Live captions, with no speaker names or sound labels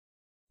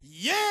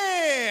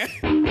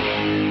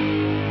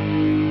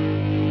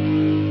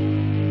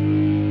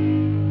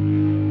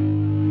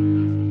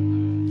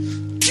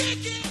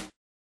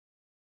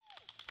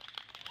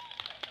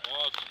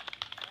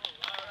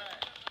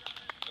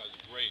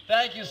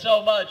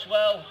so much.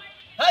 Well,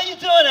 how you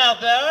doing out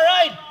there, all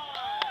right?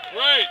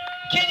 Right.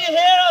 Can you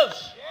hear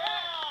us?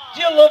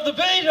 Do you love the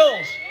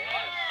Beatles?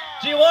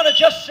 Do you want to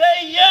just say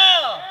yeah?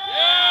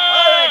 Yeah!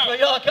 All right, well,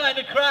 you're a kind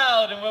of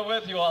crowd, and we're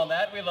with you on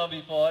that. We love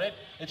you for it.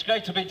 It's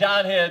great to be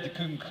down here at the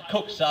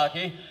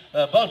Cook-Saki.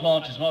 Boat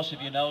launch, as most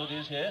of you know, it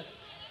is here.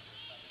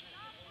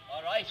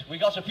 All right, we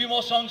got a few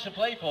more songs to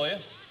play for you.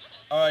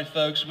 All right,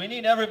 folks, we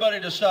need everybody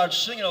to start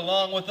singing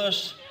along with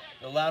us.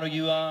 The louder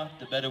you are,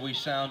 the better we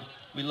sound.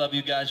 We love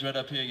you guys right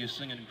up here. You're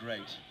singing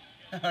great.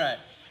 All right.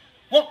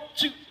 1,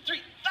 2,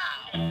 3,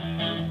 4.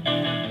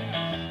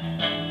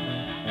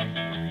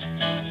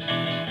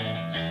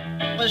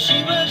 Well,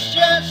 she was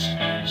just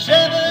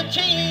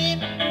 17,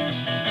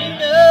 you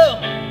know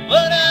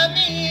what I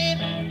mean.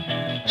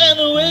 And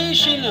the way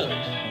she looked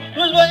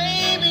was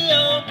way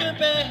beyond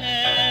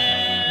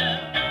compare.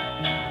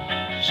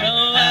 So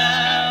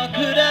how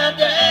could I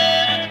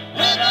dance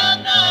with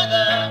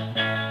another?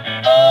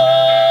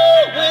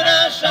 Oh, when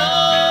I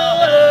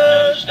saw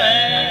her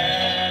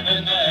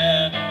standing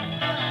there.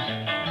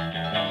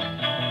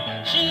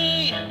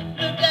 She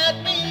looked at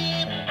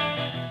me,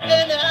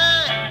 and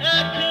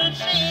I could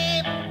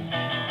see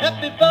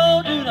that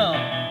before too long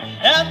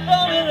I'd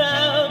fall in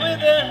love with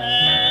her.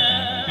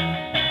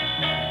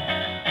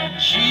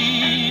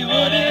 She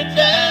wouldn't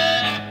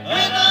dance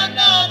with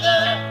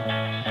another.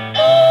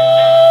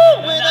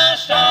 Oh, when I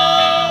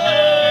saw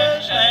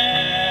her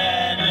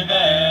standing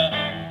there.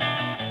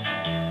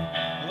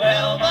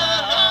 Well, my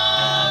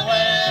heart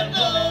went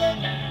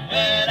boom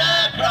when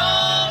I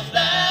crossed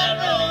that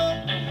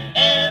room,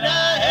 and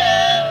I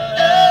held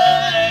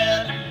her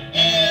hand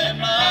in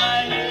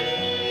my hand.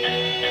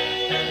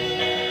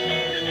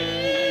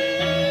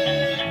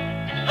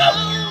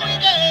 Oh, we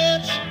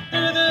danced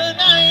through the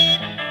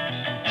night,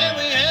 and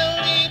we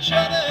held each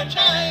other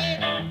tight,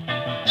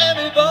 and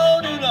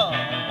before too long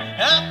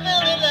I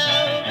fell in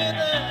love with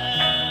her.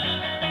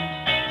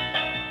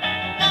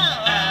 Now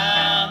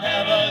I'll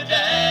never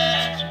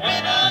dance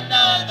with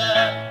another.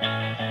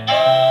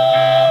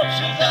 Oh,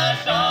 since I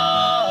saw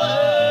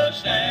her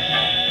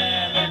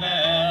standing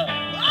there.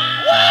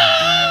 Whoa!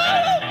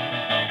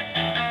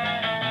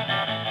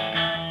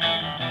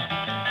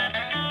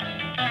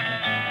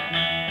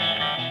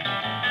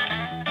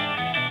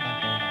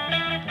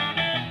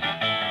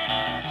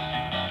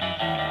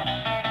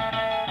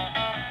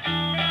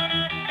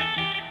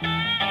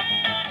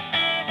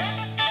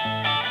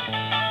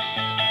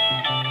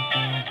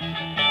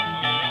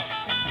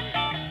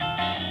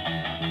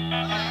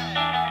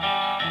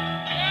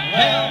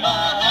 Well, my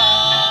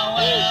heart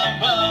went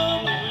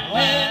boom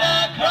when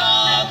I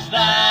crossed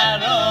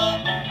that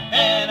room,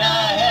 and I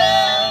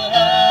held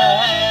her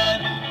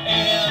hand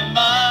in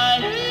my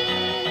hand.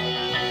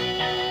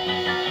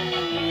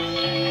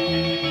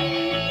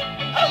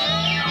 Oh,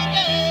 we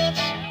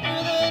danced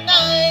through the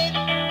night,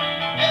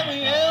 and we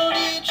held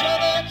each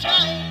other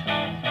tight,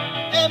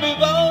 and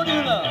before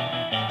too long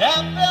I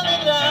fell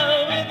in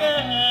love with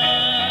her.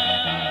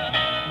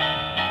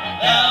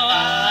 Now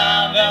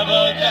I'll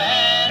never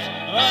dance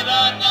with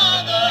a